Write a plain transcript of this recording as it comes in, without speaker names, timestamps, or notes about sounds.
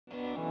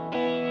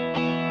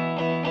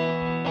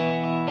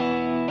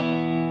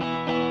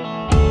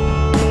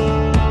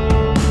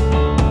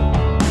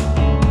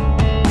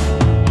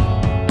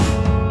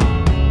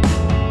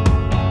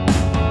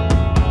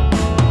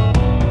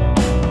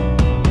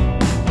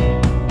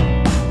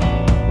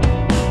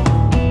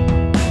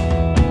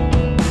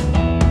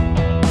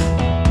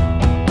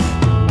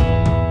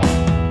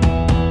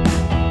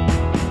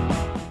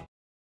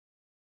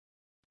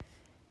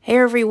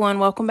everyone,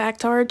 welcome back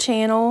to our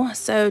channel.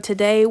 So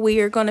today we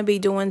are going to be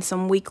doing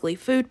some weekly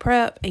food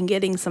prep and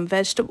getting some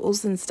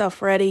vegetables and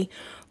stuff ready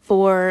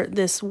for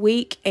this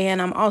week,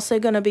 and I'm also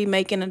going to be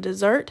making a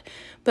dessert.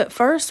 But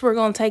first we're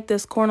going to take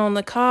this corn on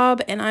the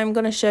cob and I'm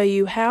going to show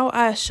you how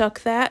I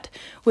shuck that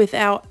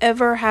without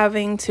ever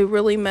having to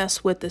really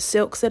mess with the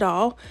silks at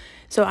all.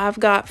 So I've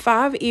got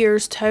 5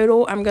 ears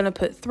total. I'm going to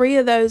put 3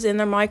 of those in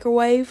the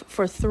microwave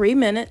for 3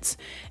 minutes.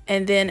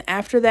 And then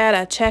after that,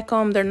 I check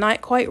them. They're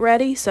not quite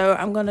ready. So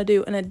I'm going to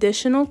do an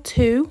additional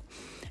 2.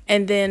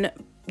 And then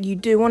you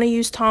do want to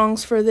use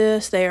tongs for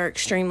this. They are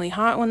extremely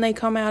hot when they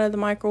come out of the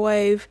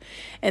microwave.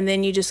 And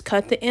then you just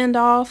cut the end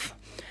off.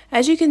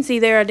 As you can see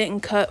there, I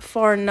didn't cut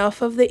far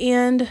enough of the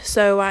end.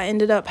 So I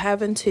ended up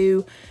having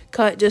to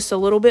cut just a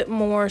little bit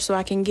more so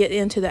I can get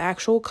into the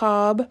actual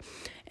cob.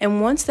 And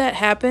once that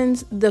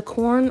happens, the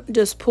corn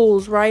just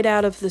pulls right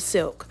out of the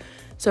silk.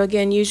 So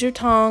again, use your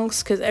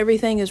tongs because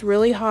everything is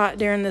really hot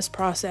during this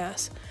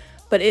process.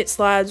 But it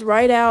slides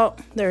right out.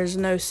 There's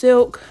no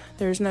silk.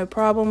 There's no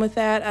problem with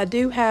that. I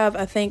do have,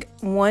 I think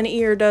 1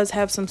 ear does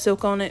have some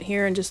silk on it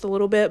here in just a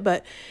little bit,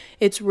 but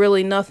it's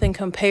really nothing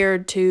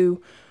compared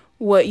to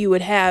what you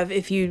would have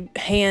if you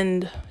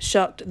hand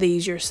shucked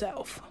these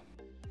yourself.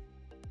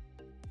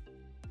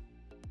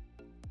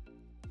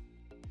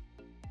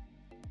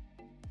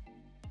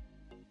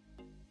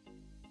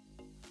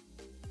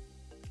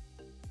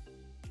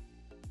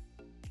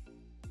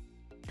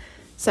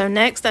 So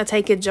next I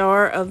take a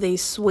jar of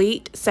these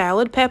sweet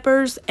salad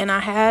peppers, and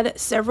I had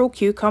several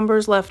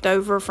cucumbers left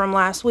over from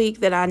last week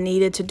that I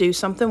needed to do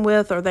something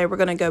with or they were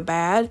going to go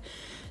bad.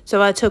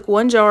 So I took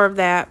 1 jar of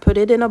that, put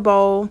it in a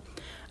bowl.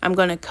 I'm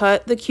going to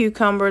cut the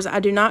cucumbers. I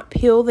do not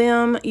peel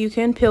them. You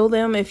can peel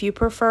them if you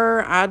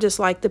prefer. I just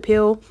like the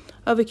peel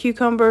of a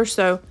cucumber,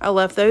 so I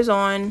left those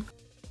on.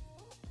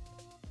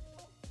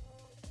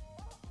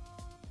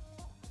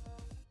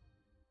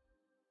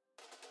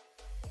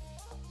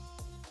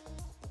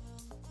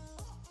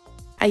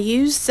 I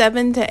used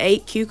 7 to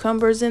 8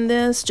 cucumbers in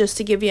this just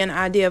to give you an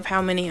idea of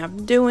how many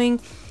I'm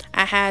doing.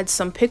 I had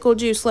some pickle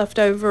juice left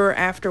over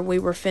after we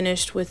were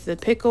finished with the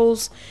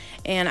pickles,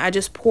 and I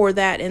just pour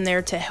that in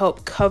there to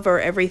help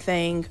cover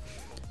everything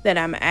that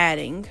I'm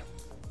adding.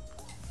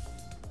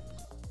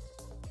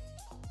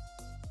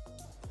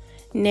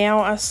 Now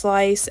I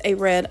slice a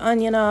red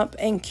onion up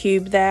and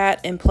cube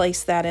that and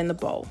place that in the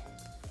bowl.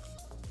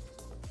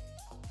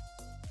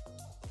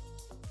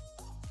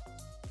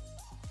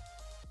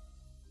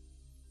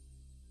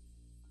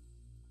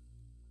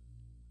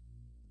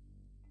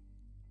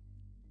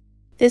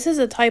 This is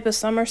a type of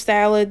summer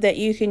salad that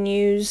you can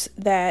use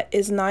that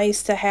is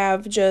nice to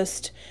have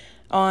just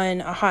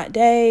on a hot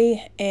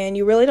day, and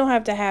you really don't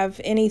have to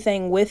have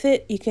anything with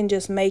it. You can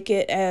just make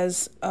it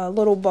as a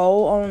little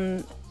bowl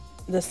on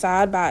the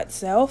side by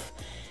itself.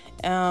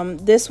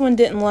 This one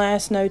didn't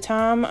last no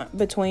time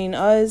between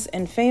us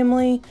and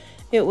family.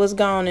 It was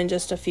gone in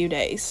just a few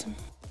days.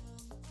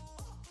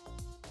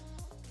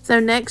 So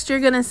next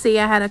you're going to see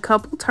I had a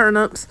couple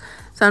turnips.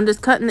 So I'm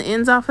just cutting the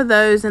ends off of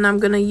those, and I'm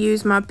going to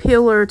use my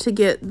peeler to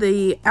get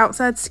the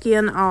outside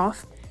skin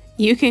off.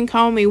 You can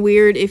call me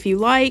weird if you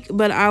like,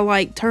 but I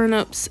like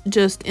turnips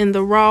just in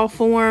the raw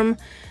form.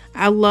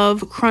 I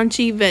love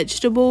crunchy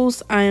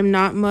vegetables. I am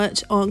not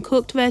much on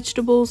cooked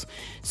vegetables.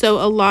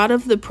 So a lot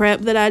of the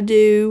prep that I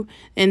do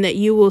and that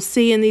you will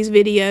see in these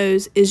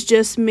videos is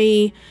just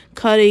me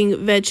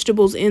cutting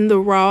vegetables in the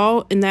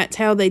raw, and that's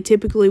how they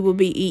typically will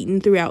be eaten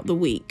throughout the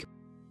week.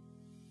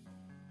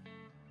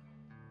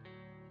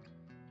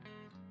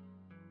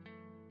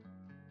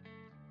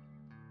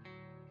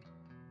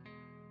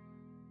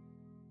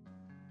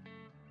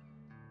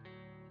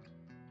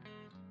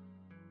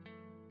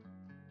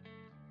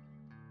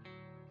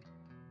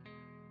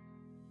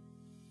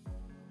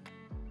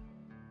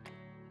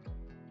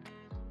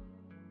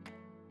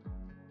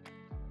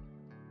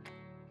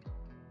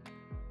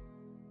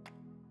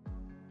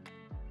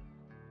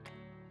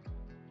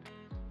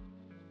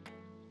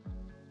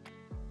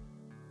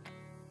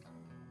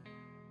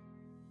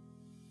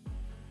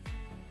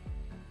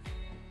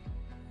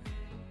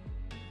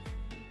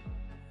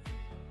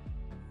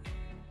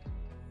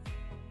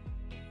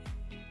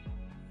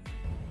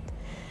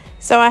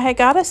 So I had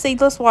got a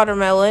seedless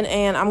watermelon,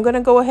 and I'm going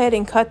to go ahead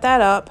and cut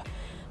that up.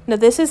 Now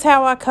this is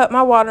how I cut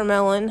my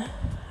watermelon.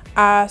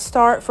 I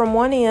start from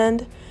one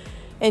end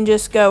and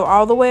just go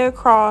all the way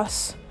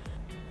across.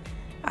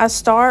 I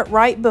start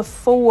right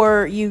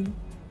before you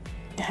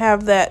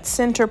have that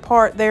center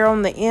part there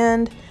on the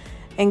end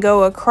and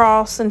go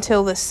across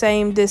until the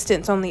same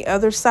distance on the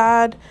other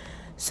side.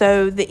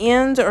 So the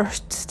ends are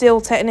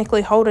still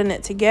technically holding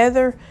it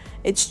together.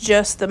 It's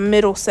just the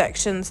middle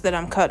sections that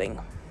I'm cutting.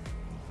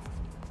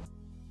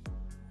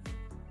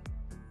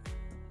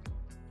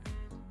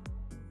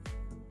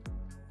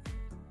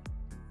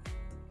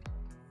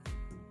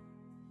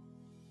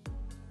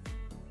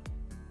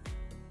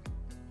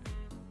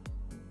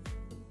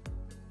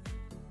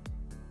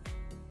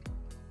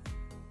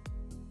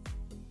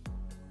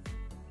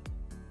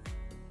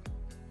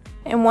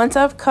 And once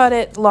I've cut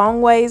it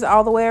long ways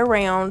all the way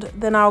around,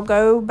 then I'll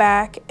go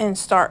back and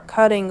start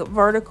cutting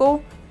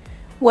vertical.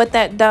 What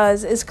that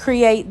does is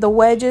create the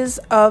wedges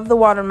of the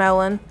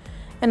watermelon.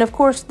 And of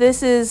course,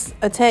 this is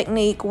a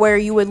technique where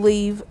you would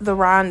leave the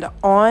rind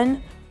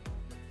on.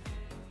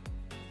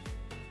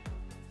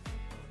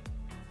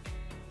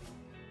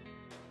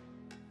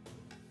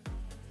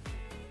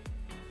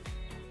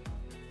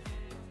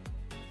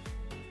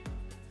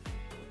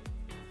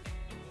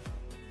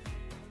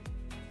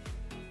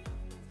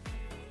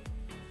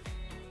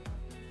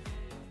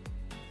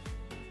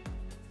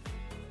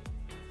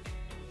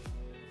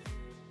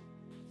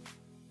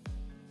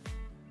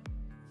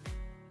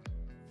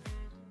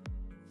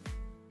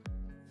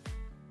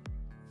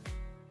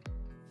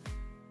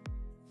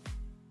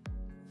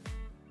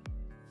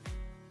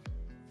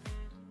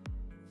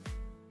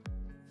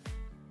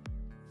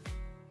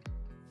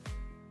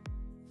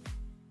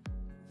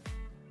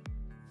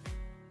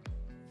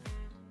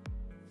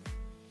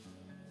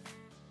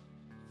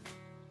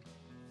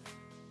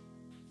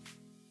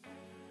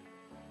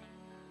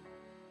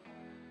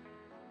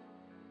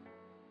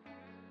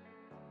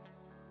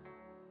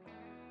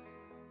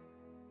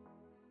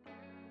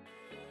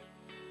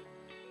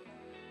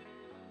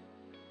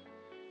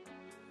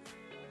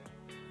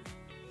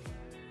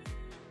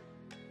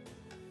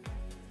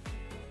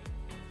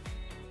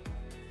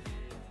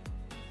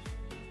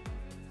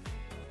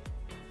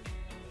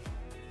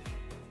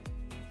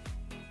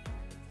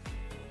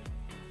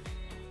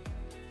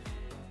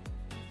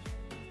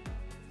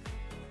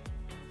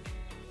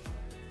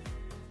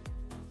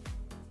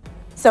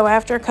 So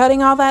after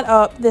cutting all that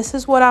up, this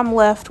is what I'm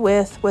left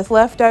with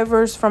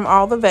leftovers from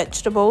all the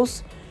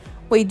vegetables.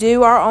 We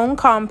do our own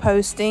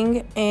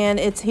composting, and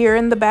it's here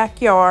in the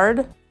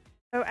backyard.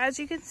 So as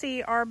you can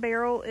see, our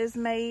barrel is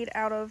made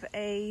out of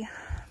a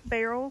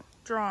barrel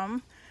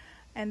drum,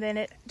 and then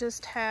it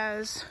just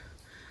has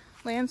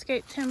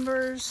landscape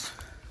timbers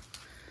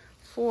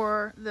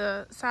for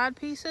the side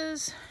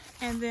pieces,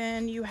 and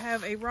then you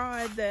have a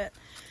rod that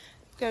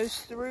goes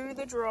through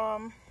the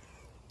drum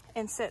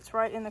and sits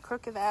right in the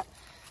crook of that,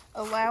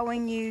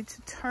 allowing you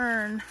to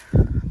turn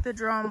the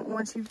drum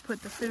once you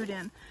put the food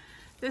in.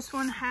 This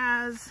one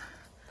has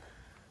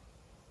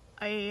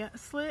a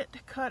slit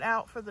cut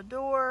out for the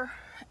door,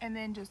 and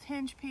then just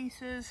hinge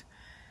pieces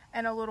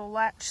and a little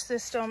latch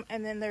system,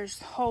 and then there's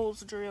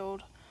holes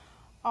drilled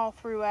all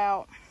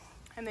throughout,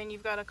 and then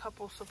you've got a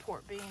couple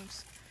support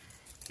beams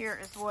here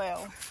as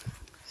well.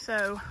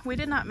 So we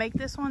did not make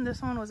this one.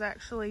 This one was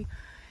actually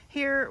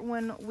here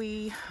when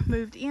we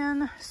moved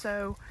in.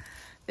 So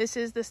this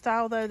is the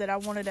style though that I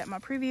wanted at my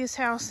previous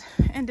house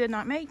and did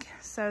not make.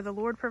 So the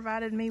Lord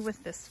provided me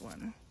with this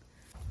one.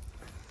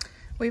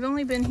 We've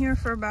only been here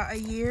for about a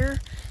year,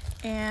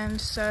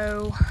 and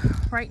so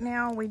right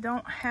now we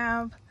don't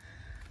have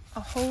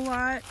a whole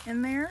lot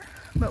in there,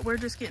 but we're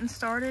just getting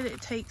started.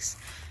 It takes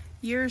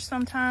years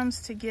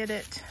sometimes to get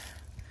it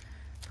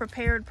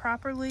prepared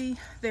properly.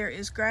 There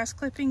is grass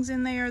clippings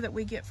in there that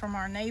we get from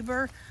our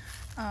neighbor.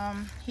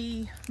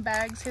 He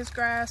bags his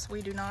grass,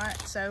 we do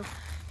not, so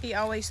he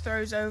always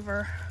throws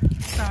over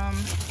some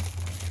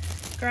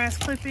grass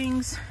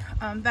clippings.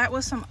 That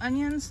was some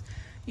onions.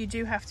 You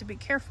do have to be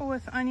careful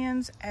with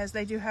onions, as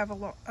they do have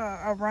a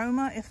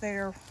aroma. If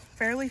they're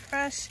fairly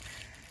fresh,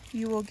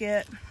 you will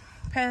get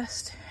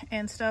pests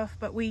and stuff,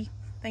 but we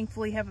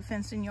thankfully have a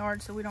fenced-in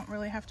yard, so we don't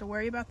really have to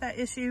worry about that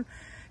issue.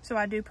 So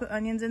I do put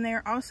onions in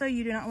there. Also,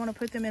 you do not want to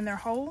put them in their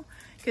whole,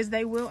 because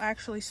they will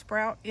actually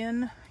sprout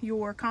in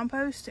your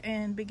compost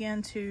and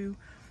begin to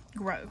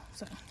grow.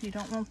 So you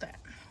don't want that.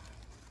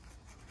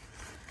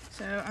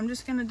 So I'm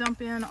just going to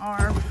dump in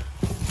our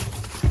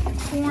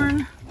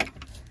corn,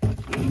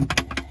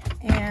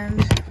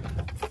 and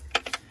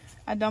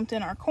I dumped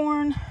in our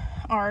corn,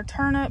 our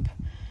turnip,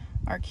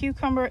 our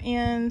cucumber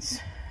ends,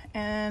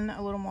 and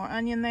a little more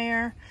onion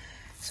there.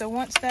 So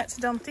once that's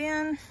dumped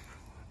in,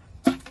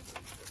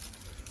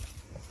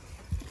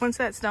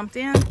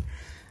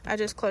 I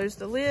just close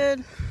the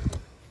lid.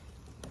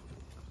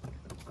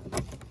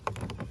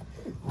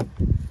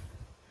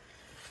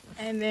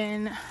 And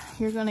then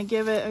you're going to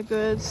give it a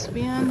good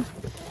spin.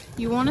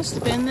 You want to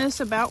spin this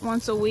about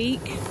once a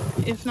week,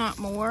 if not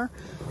more.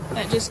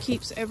 That just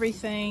keeps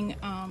everything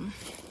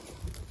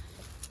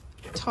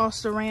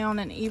tossed around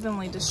and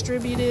evenly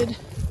distributed.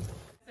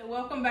 So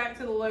welcome back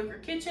to the Local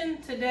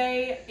Kitchen.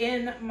 Today,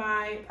 in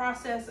my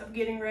process of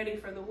getting ready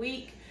for the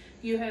week,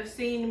 you have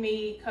seen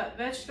me cut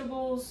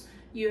vegetables.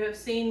 You have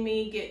seen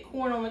me get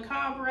corn on the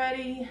cob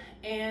ready.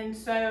 And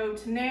so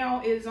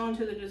now is on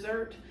to the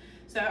dessert.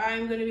 So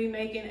I'm going to be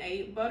making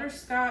a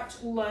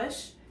butterscotch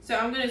lush. So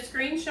I'm going to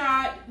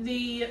screenshot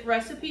the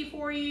recipe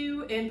for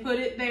you and put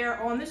it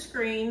there on the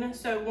screen.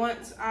 So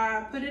once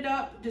I put it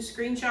up, just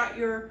screenshot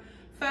your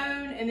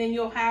phone, and then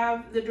you'll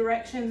have the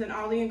directions and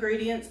all the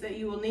ingredients that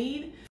you will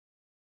need.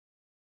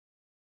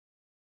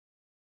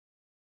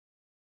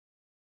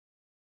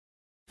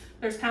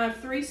 There's kind of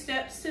 3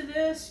 steps to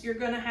this. You're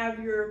going to have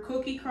your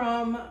cookie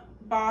crumb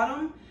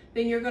bottom,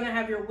 then you're going to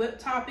have your whipped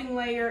topping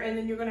layer, and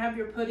then you're going to have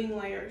your pudding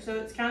layer. So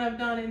it's kind of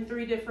done in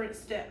 3 different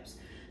steps.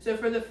 So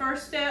for the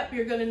first step,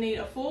 you're gonna need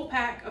a full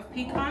pack of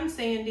pecan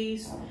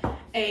sandies,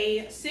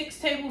 6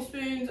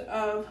 tablespoons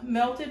of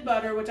melted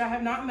butter, which I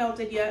have not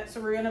melted yet,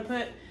 so we're gonna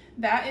put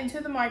that into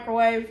the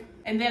microwave,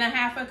 and then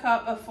 1/2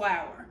 cup of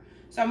flour.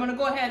 So I'm gonna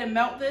go ahead and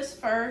melt this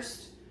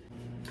first.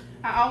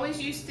 I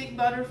always use stick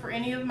butter for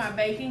any of my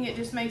baking. It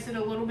just makes it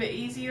a little bit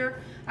easier.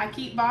 I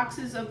keep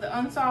boxes of the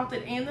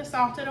unsalted and the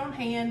salted on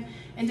hand,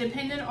 and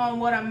depending on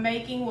what I'm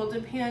making will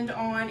depend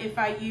on if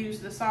I use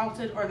the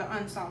salted or the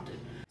unsalted.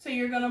 So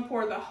you're gonna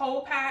pour the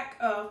whole pack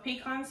of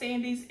pecan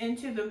sandies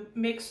into the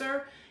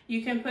mixer.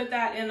 You can put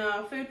that in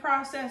a food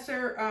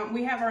processor.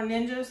 We have our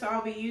Ninja, so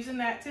I'll be using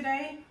that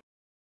today.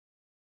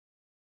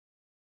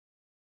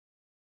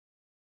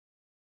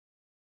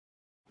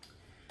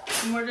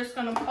 And we're just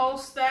gonna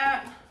pulse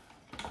that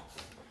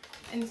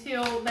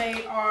until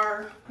they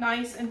are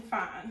nice and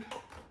fine.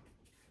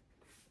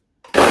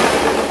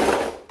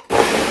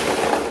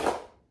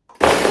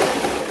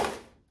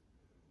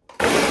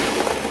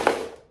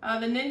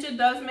 The Ninja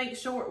does make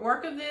short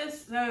work of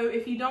this, so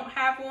if you don't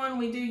have one,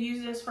 we do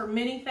use this for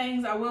many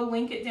things. I will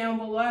link it down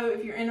below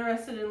if you're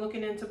interested in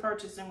looking into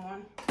purchasing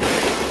one.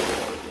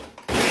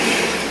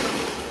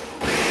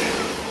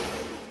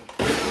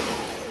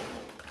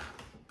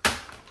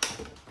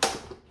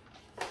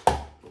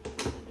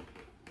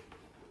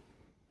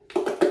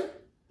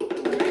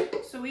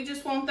 So we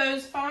just want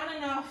those fine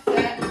enough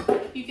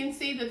that you can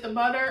see that the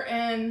butter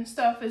and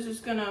stuff is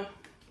just gonna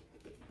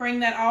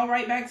bring that all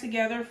right back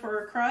together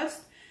for a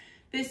crust.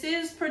 This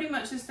is pretty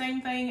much the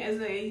same thing as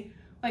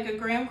like a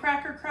graham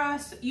cracker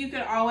crust. You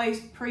could always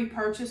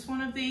pre-purchase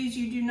one of these.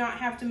 You do not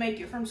have to make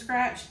it from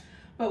scratch,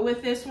 but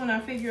with this one I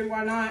figured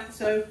why not.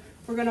 So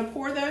we're gonna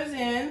pour those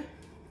in.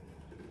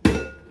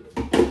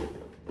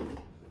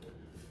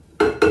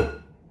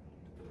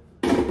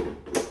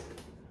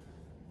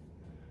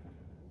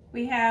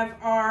 We have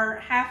our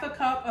 1/2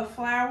 cup of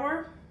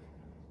flour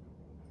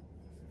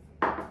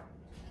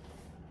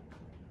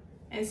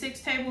and 6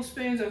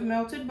 tablespoons of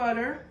melted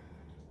butter.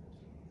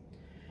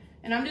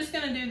 And I'm just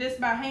gonna do this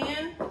by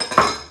hand.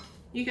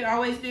 You could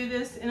always do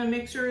this in a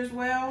mixer as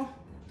well.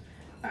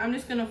 But I'm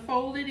just gonna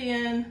fold it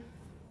in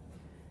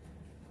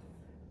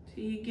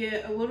till you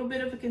get a little bit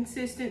of a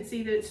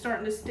consistency that it's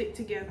starting to stick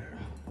together.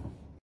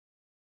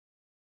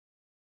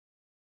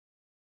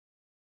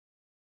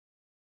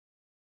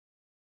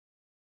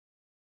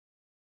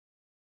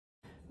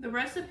 The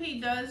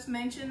recipe does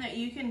mention that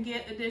you can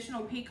get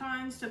additional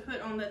pecans to put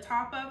on the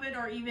top of it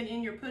or even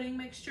in your pudding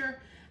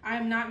mixture. I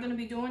am not going to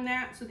be doing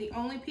that, so the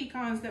only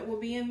pecans that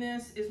will be in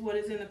this is what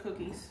is in the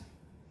cookies.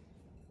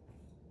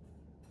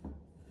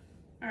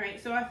 All right,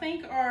 so I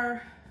think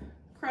our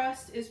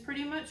crust is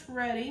pretty much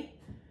ready.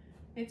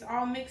 It's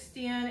all mixed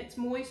in, it's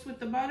moist with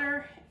the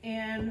butter,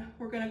 and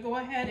we're going to go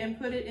ahead and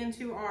put it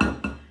into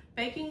our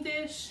baking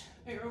dish.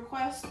 It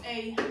requests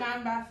a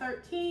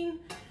 9x13,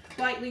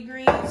 lightly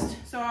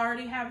greased, so I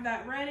already have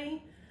that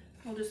ready.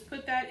 We'll just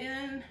put that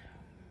in.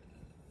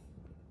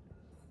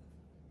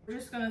 We're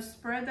just going to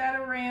spread that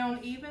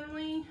around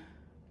evenly,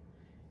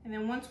 and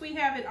then once we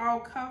have it all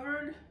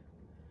covered,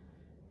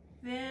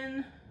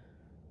 then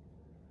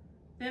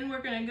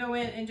we're going to go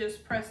in and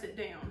just press it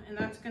down, and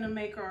that's going to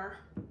make our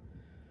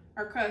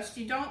crust.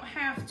 You don't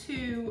have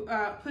to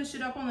push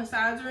it up on the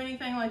sides or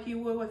anything like you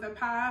would with a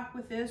pie.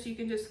 With this, you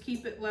can just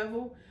keep it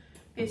level.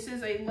 This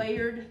is a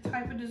layered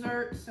type of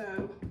dessert,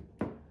 so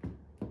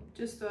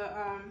just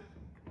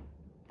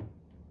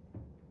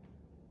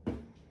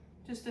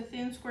a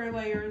thin square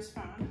layer is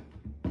fine.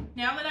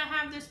 Now that I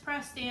have this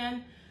pressed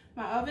in,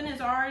 my oven has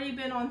already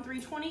been on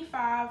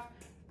 325,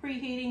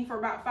 preheating for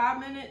about 5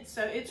 minutes,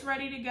 so it's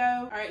ready to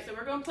go. All right, so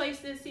we're gonna place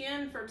this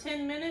in for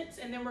 10 minutes,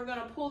 and then we're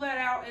gonna pull that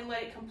out and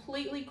let it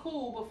completely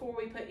cool before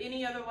we put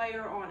any other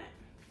layer on it.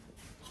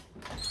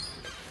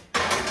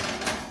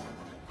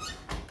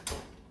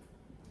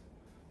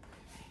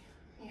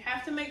 You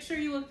have to make sure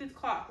you look at the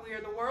clock. We are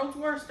the world's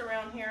worst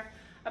around here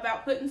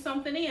about putting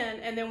something in,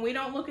 and then we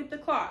don't look at the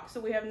clock, so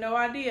we have no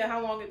idea how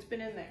long it's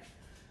been in there.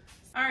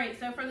 All right,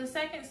 so for the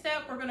second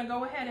step, we're gonna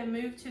go ahead and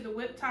move to the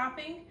whipped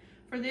topping.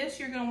 For this,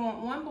 you're gonna want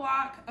 1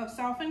 block of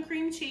softened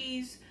cream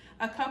cheese,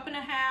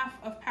 1.5 cups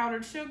of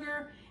powdered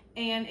sugar,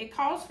 and it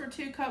calls for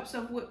 2 cups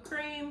of whipped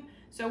cream.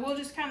 So we'll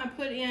just kind of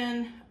put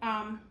in,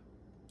 I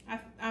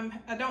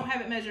don't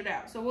have it measured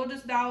out, so we'll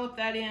just dollop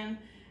that in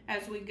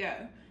as we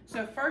go.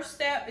 So first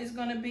step is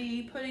gonna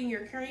be putting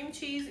your cream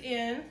cheese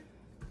in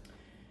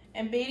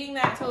and beating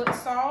that till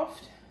it's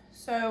soft.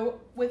 So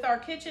with our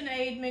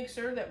KitchenAid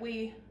mixer that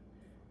we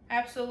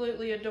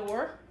absolutely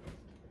adore,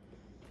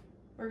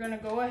 we're gonna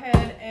go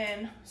ahead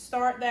and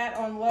start that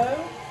on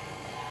low.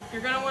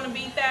 You're gonna wanna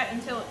beat that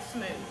until it's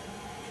smooth.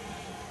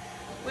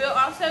 We'll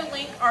also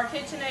link our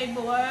KitchenAid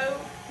below.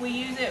 We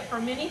use it for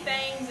many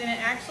things, and it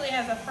actually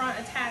has a front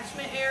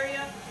attachment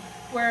area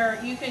where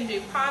you can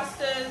do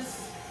pastas.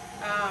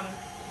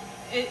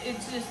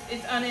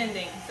 It's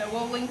unending. So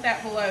we'll link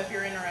that below if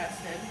you're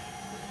interested.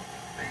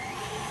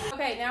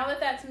 Okay, now that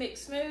that's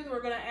mixed smooth,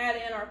 we're gonna add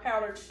in our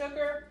powdered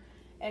sugar,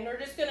 and we're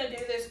just gonna do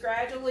this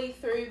gradually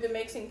through the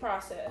mixing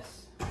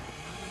process.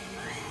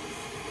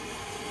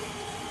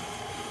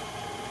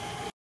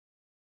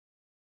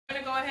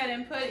 ahead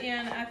and put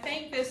in, I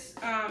think this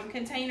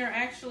container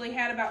actually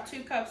had about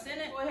 2 cups in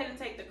it. Go ahead and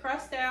take the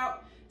crust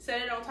out,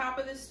 set it on top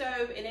of the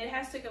stove, and it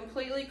has to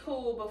completely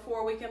cool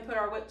before we can put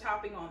our whipped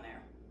topping on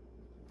there.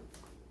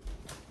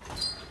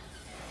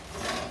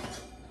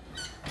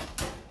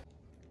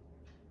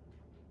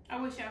 I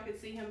wish y'all could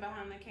see him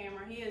behind the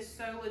camera. He is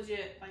so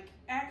legit, like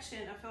action.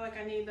 I feel like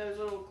I need those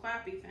little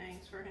clappy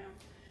things for him.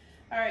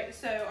 All right,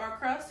 so our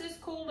crust is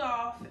cooled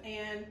off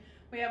and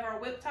we have our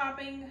whipped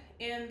topping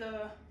in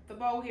the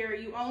bowl here.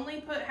 You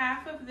only put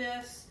half of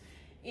this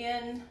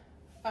in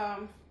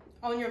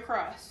on your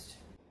crust.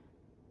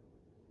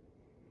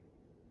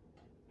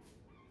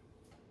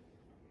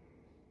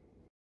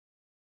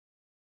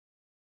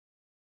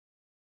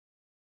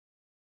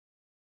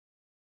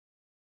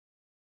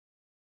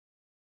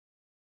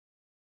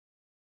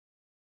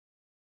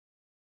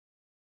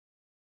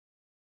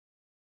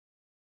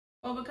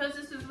 Well, because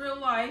this is real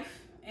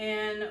life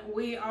and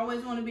we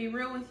always want to be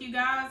real with you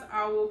guys,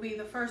 I will be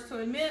the first to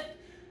admit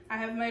I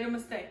have made a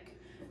mistake.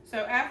 So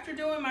after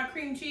doing my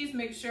cream cheese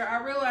mixture,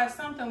 I realized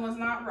something was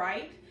not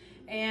right,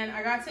 and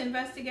I got to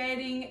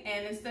investigating,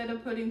 and instead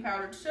of putting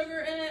powdered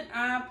sugar in it,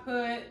 I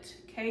put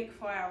cake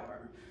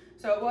flour.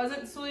 So it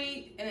wasn't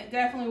sweet and it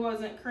definitely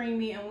wasn't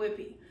creamy and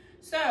whippy.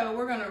 So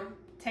we're gonna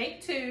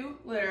take 2,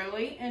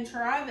 literally, and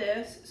try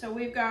this. So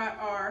we've got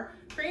our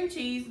cream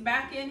cheese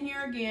back in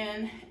here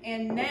again,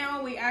 and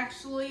now we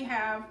actually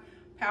have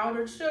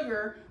powdered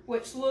sugar,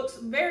 which looks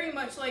very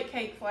much like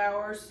cake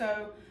flour.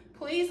 So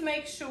please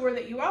make sure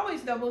that you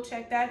always double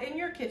check that in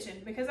your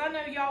kitchen, because I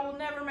know y'all will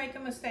never make a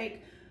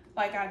mistake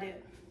like I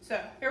did. So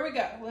here we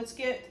go. Let's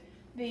get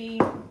the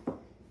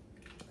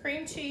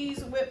cream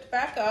cheese whipped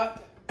back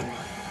up.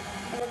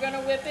 And we're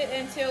gonna whip it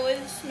until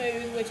it's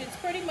smooth, which it's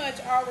pretty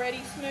much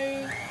already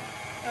smooth.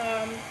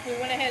 We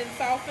went ahead and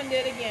softened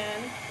it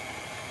again.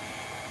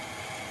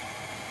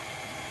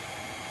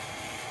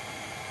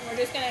 We're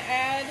just going to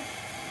add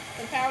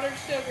the powdered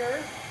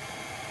sugar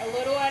a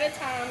little at a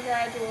time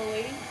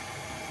gradually.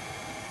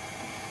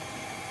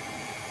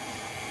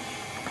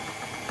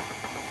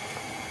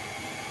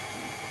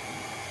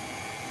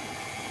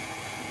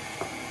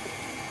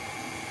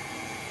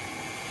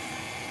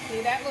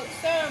 See, that looks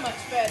so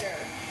much better.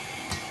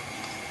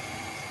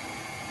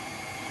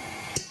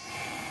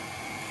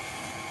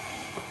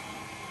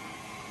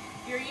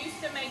 You're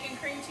used to making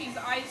cream cheese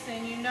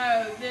icing, you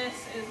know this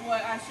is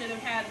what I should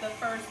have had the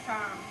first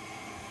time.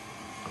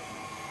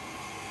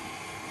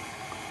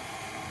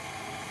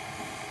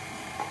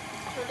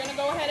 So we're going to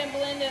go ahead and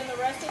blend in the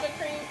rest of the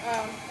cream,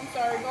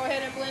 go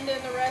ahead and blend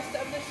in the rest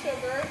of the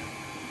sugar.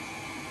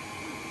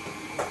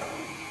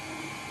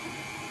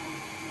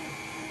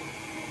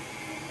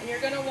 And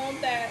you're going to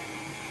want that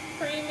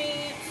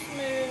creamy,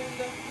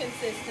 smooth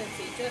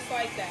consistency, just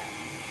like that.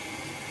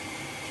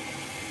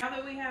 Now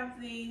that we have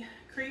the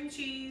cream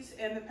cheese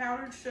and the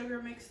powdered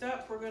sugar mixed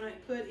up, we're going to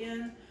put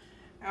in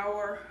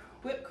our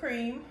whipped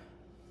cream.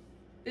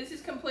 This is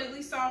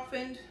completely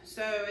softened,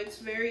 so it's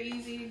very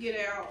easy to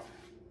get out.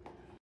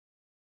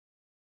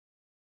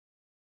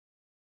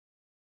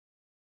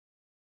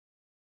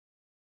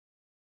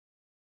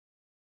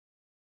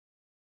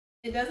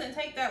 It doesn't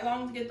take that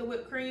long to get the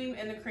whipped cream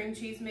and the cream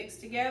cheese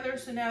mixed together.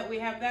 So now that we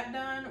have that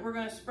done, we're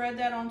going to spread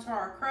that onto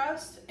our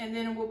crust, and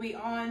then we'll be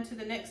on to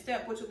the next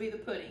step, which will be the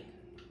pudding.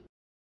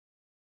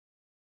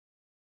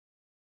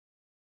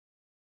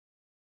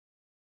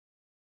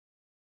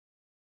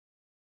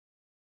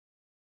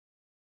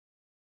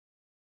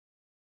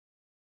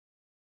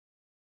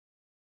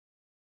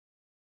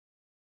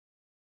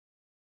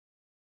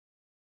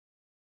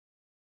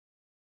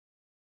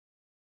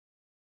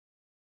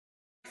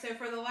 So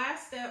for the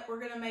last step, we're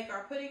going to make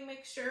our pudding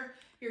mixture.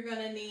 You're going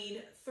to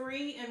need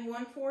 3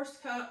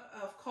 1/4 cups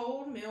of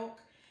cold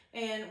milk,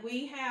 and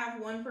we have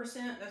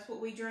 1%. That's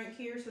what we drink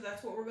here, so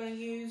that's what we're going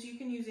to use. You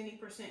can use any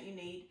percent you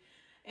need.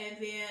 And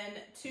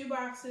then 2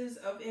 boxes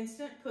of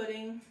instant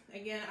pudding.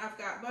 Again, I've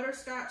got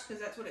butterscotch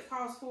because that's what it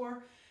calls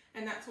for,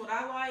 and that's what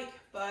I like,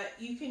 but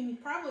you can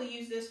probably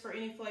use this for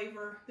any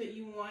flavor that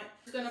you want.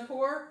 We're going to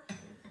pour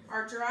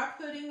our dry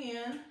pudding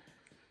in.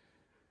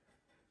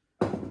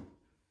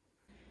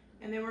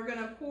 And then we're going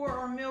to pour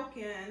our milk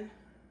in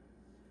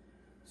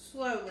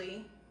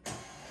slowly,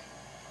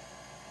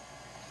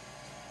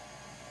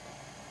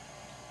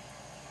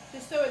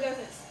 just so it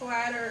doesn't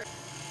splatter.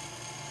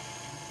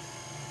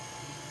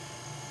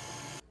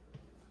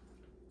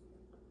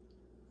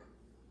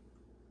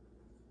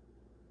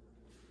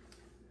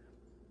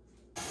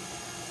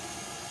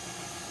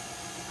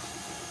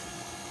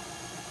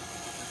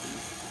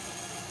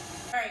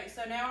 All right,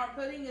 so now our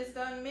pudding is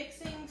done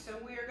mixing, so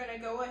we are going to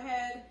go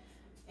ahead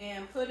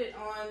and put it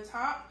on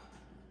top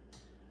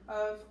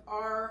of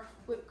our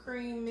whipped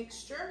cream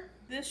mixture.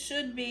 This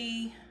should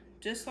be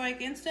just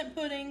like instant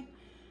pudding.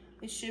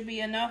 It should be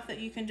enough that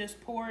you can just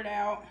pour it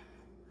out.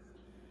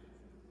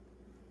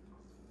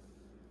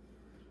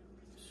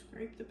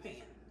 Scrape the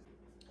pan.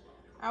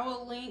 I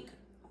will link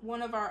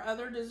one of our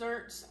other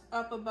desserts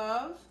up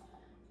above,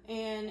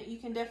 and you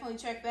can definitely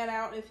check that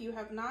out if you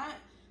have not.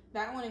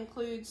 That one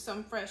includes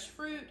some fresh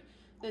fruit,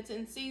 that's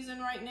in season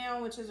right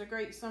now, which is a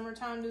great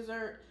summertime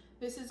dessert.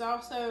 This is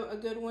also a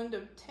good one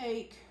to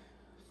take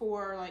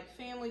for like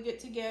family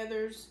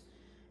get-togethers.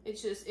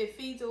 It's just, it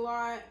feeds a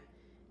lot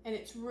and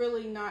it's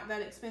really not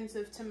that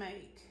expensive to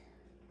make.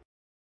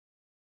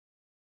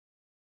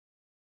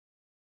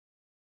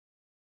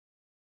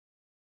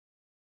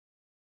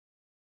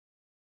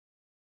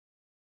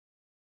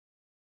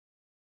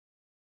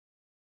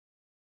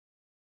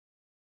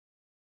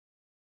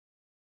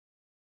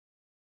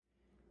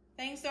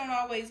 Things don't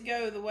always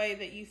go the way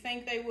that you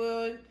think they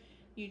would.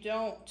 You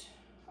don't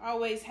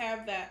always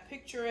have that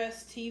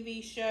picturesque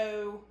TV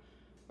show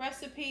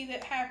recipe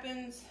that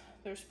happens.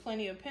 There's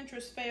plenty of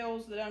Pinterest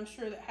fails that I'm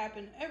sure that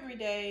happen every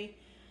day.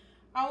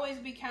 Always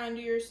be kind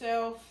to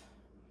yourself.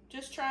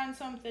 Just trying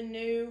something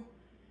new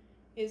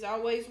is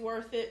always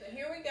worth it.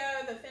 Here we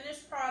go, the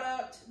finished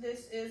product.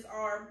 This is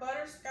our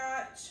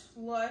butterscotch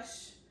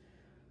lush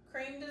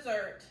cream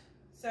dessert.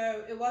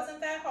 So it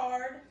wasn't that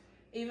hard.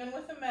 Even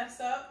with a mess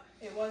up,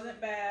 it wasn't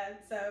bad.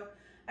 So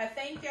I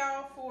thank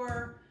y'all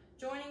for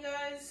joining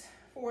us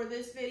for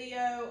this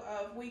video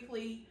of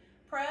weekly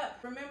prep.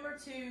 Remember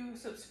to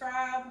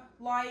subscribe,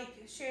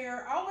 like,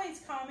 share,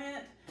 always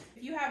comment.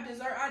 If you have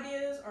dessert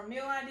ideas or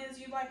meal ideas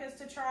you'd like us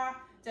to try,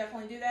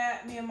 definitely do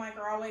that. Me and Mike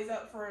are always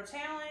up for a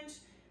challenge.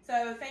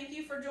 So thank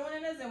you for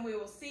joining us, and we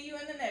will see you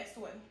in the next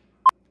one.